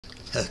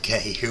Okay,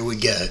 here we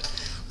go.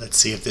 Let's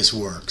see if this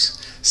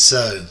works.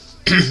 So,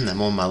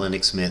 I'm on my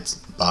Linux Mint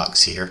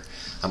box here.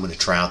 I'm going to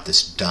try out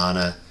this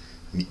Donna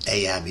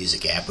AI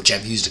music app, which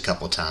I've used a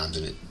couple of times,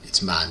 and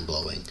it's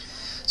mind-blowing.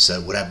 So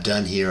what I've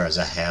done here is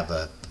I have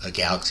a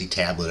Galaxy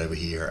tablet over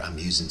here. I'm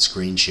using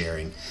screen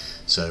sharing.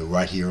 So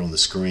right here on the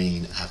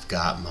screen, I've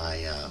got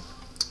my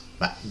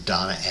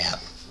Donna app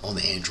on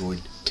the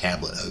Android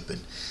tablet open.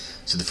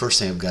 So the first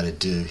thing I've got to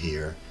do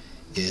here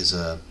is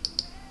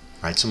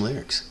write some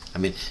lyrics. I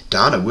mean,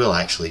 Donna will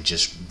actually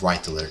just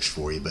write the lyrics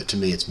for you, but to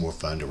me it's more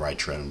fun to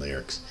write your own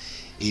lyrics,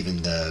 even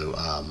though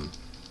I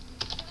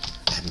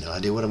have no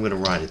idea what I'm going to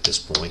write at this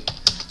point.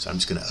 So I'm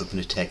just going to open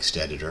a text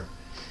editor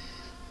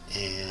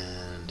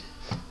and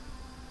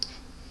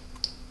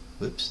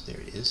whoops, there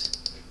it is,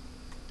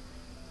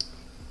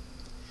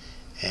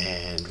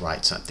 and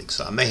write something.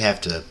 So I may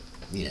have to,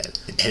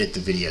 edit the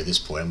video at this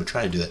point. I'm going to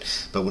try to do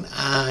it, but when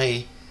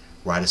I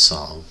write a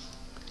song,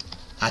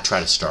 I try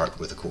to start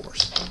with a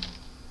chorus.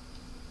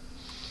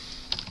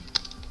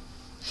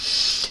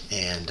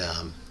 And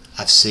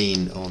I've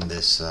seen on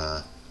this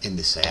in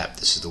this app,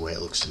 this is the way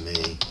it looks to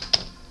me.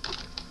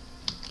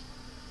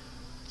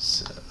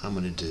 So I'm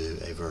going to do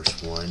a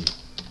verse 1,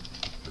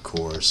 a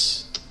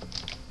chorus,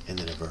 and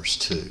then a verse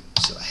 2.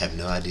 So I have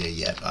no idea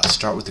yet. I'll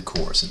start with the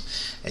chorus.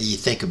 And you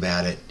think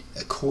about it,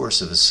 a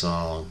chorus of a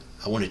song,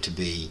 I want it to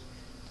be,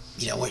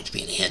 I want it to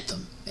be an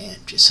anthem, man,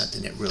 just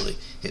something that really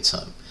hits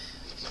home.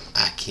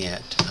 I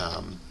can't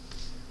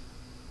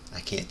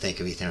think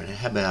of anything.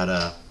 How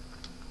about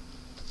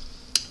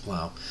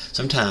well,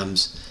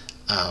 sometimes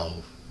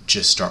I'll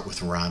just start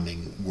with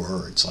rhyming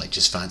words, like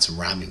just find some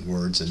rhyming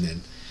words and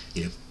then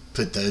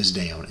put those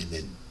down and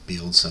then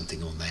build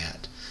something on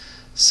that.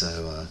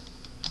 So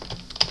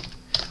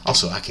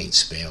also I can't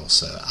spell,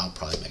 so I'll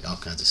probably make all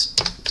kinds of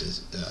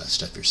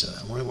stuff here. So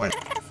I wonder what.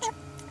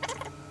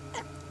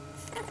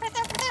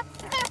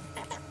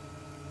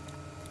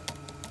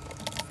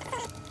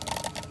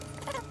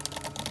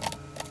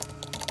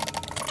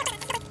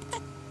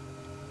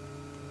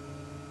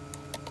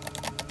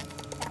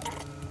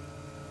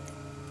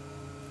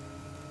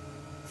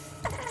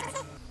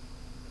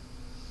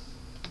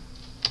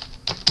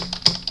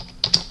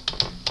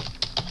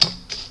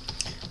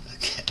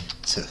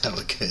 So that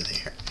would go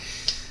there.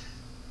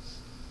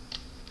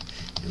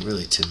 And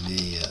really, to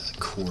me, a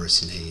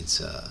chorus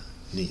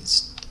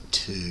needs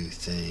two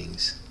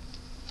things.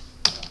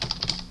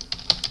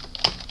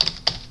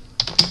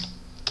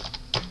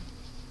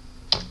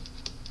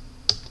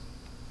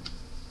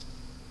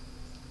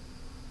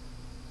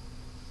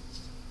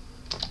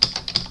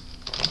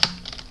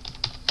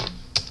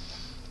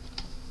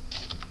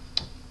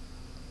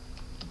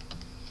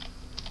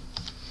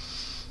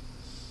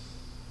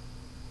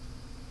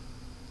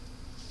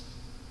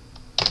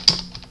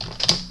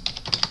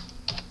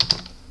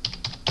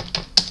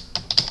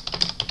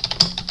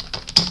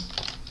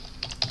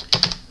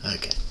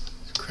 Okay,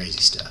 crazy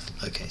stuff.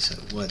 Okay, so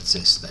what's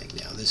this thing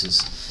now? This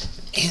is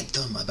an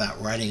anthem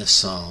about writing a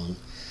song.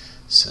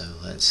 So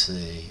let's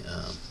see.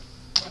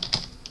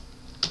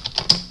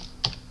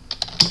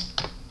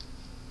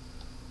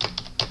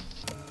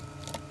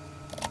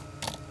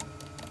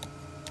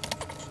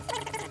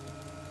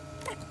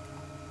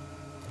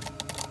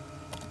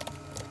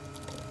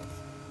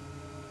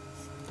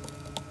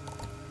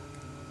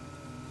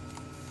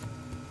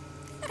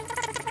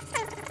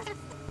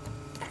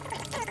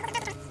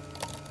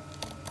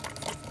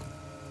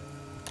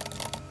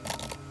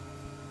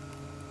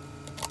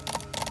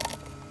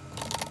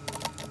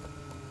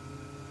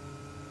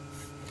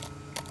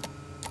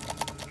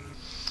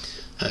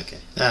 Okay,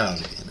 that ought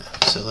to be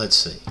enough. So let's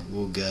see.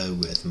 We'll go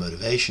with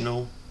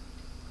motivational.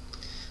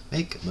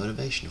 Make it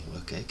motivational.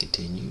 Okay,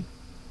 continue.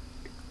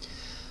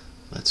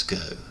 Let's go.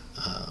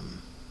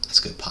 Let's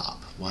go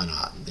pop. Why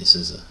not? This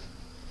is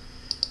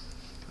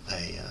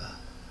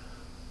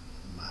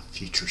my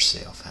future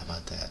self. How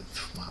about that?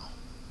 Wow.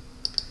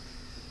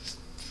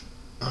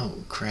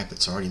 Oh crap!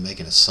 It's already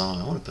making a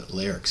song. I want to put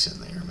lyrics in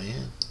there,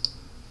 man.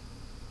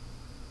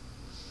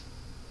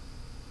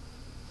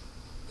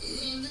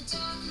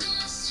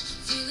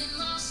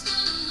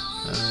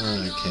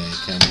 Okay,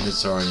 come on,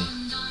 it's already.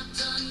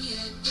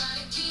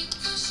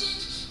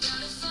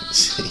 Let's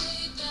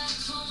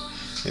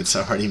see, it's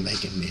already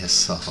making me a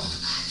song.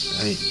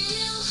 I mean,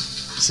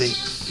 see,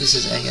 this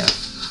is AI,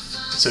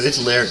 so its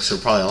lyrics are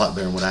probably a lot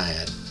better than what I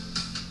had.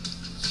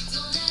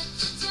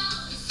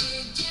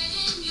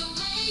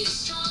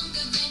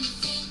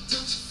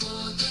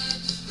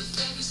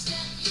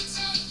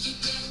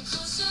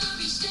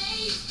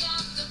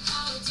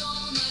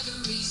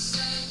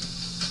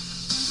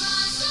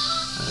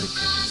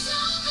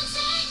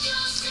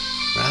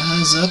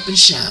 Rise up and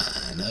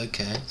shine.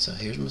 Okay, so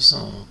here's my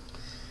song.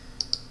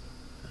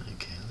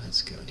 Okay,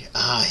 let's go here.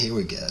 Here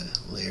we go.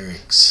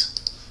 Lyrics.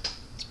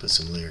 Let's put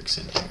some lyrics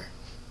in here.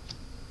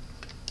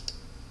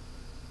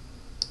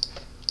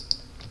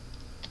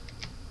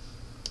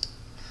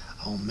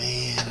 Oh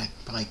man, I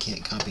probably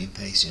can't copy and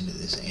paste into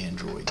this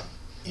Android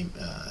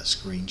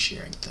screen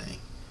sharing thing.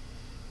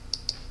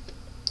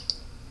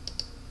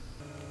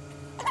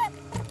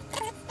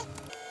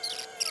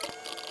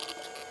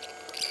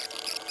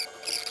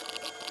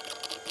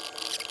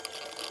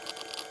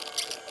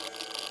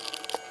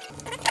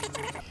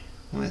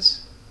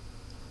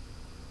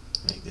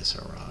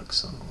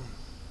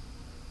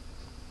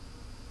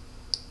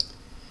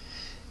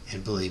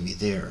 And believe me,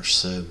 there are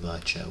so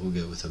much. I will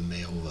go with a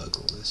male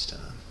vocal this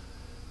time.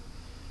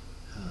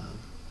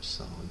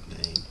 Song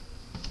name.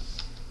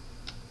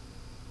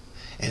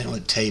 And I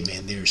would tell you,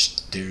 man,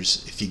 there's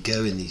if you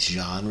go in these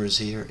genres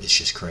here, it's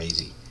just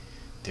crazy.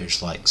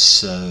 There's like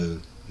so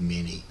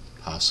many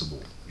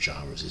possible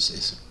genres.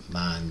 It's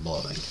mind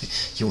blowing.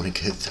 You want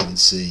to go through and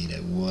see, you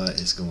know, what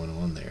is going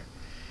on there.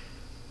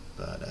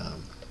 But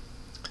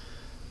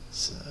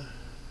so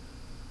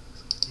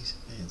these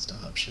advanced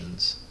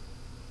options.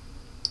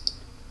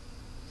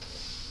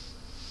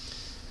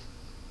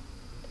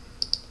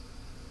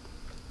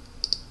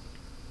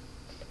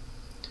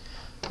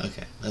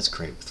 Okay, let's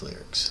create with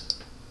lyrics.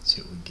 Let's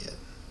see what we get.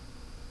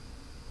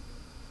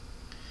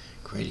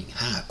 Creating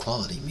high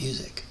quality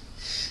music.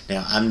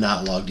 Now, I'm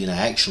not logged in.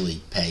 I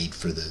actually paid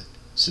for the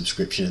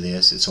subscription of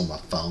this. It's on my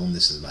phone.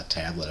 This is my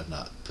tablet. I've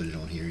not put it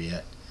on here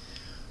yet.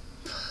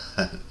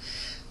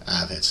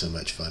 I've had so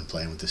much fun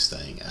playing with this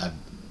thing. I've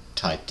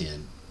typed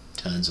in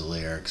tons of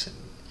lyrics and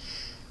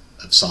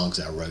of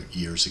songs I wrote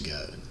years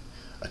ago, and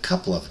a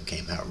couple of them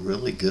came out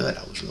really good.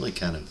 I was really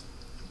kind of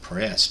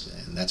impressed,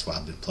 and that's why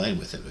I've been playing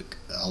with it. But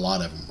a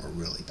lot of them were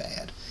really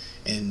bad,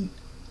 and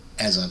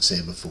as I've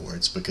said before,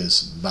 it's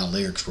because my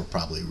lyrics were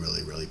probably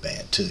really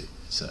bad too.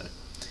 So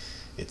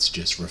it's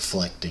just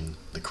reflecting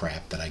the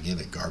crap that I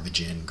give it,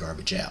 garbage in,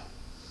 garbage out.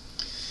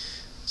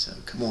 So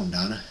come on,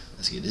 Donna,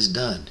 let's get this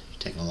done. You're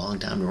taking a long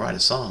time to write a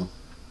song.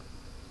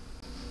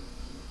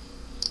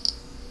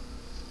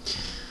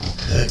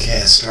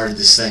 Okay, I started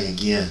this thing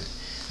again.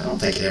 I don't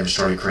think it ever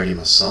started creating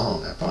my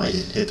song. I probably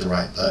didn't hit the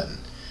right button.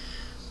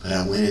 But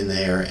I went in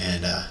there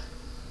and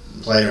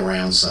played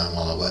around some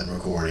while I wasn't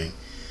recording.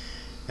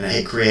 And I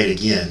hit create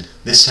again.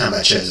 This time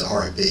I chose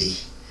R&B.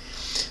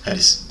 I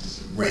just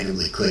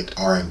randomly clicked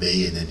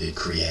R&B and then did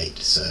create.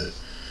 So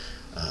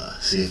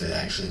see if it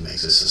actually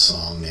makes us a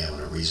song now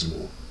in a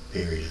reasonable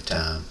period of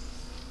time.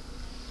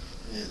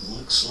 It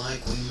looks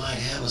like we might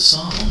have a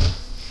song.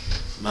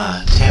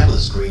 My tablet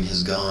screen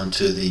has gone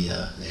to the,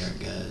 there it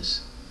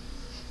goes.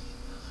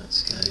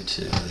 Let's go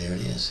to, there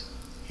it is.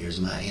 Here's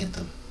my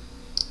anthem.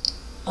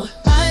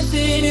 I've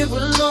been here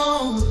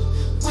alone,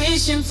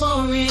 wishing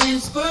for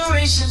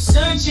inspiration,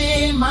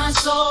 searching my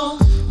soul,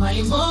 my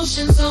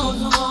emotions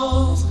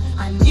overload.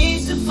 I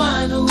need to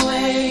find a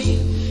way,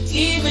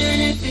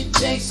 even if it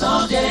takes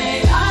all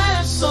day. I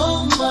have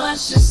so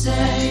much to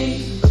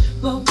say,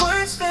 but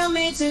words fail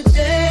me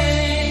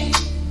today.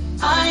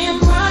 I am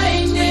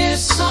writing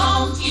this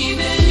song,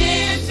 even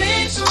if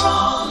it's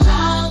wrong.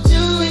 I'll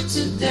do it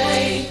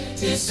today.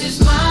 This is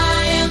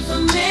my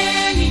anthem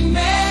anyway.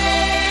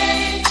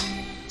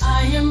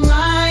 I am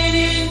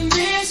writing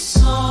this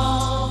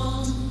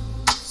song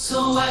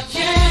so I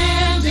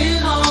can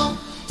belong.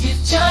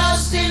 It's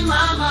just in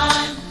my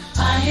mind.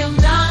 I am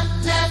not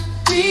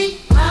left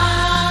behind.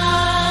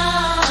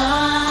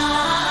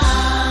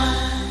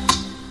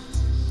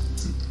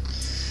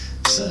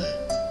 So,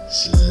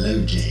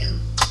 slow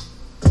jam.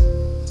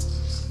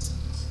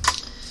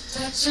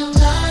 That's your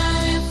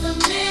life for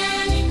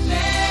many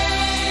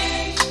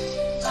may.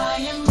 I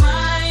am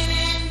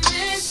writing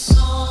this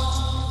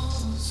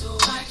song so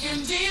I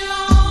can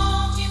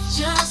belong. It's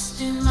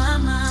just in my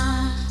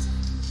mind.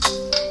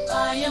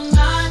 I am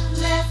not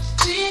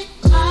left behind.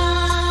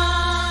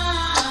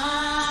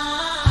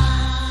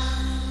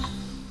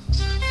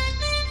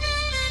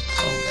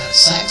 Oh, got a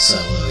sax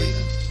solo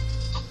even.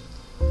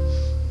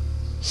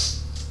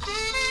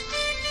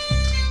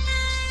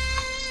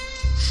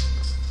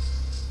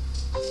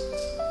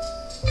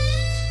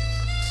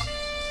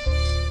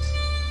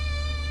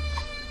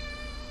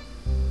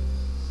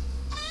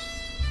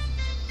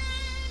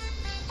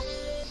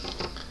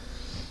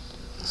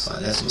 So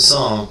that's my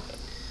song.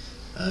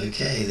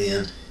 Okay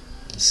then,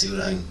 let's see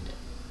what I can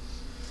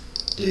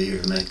do here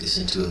to make this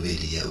into a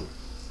video.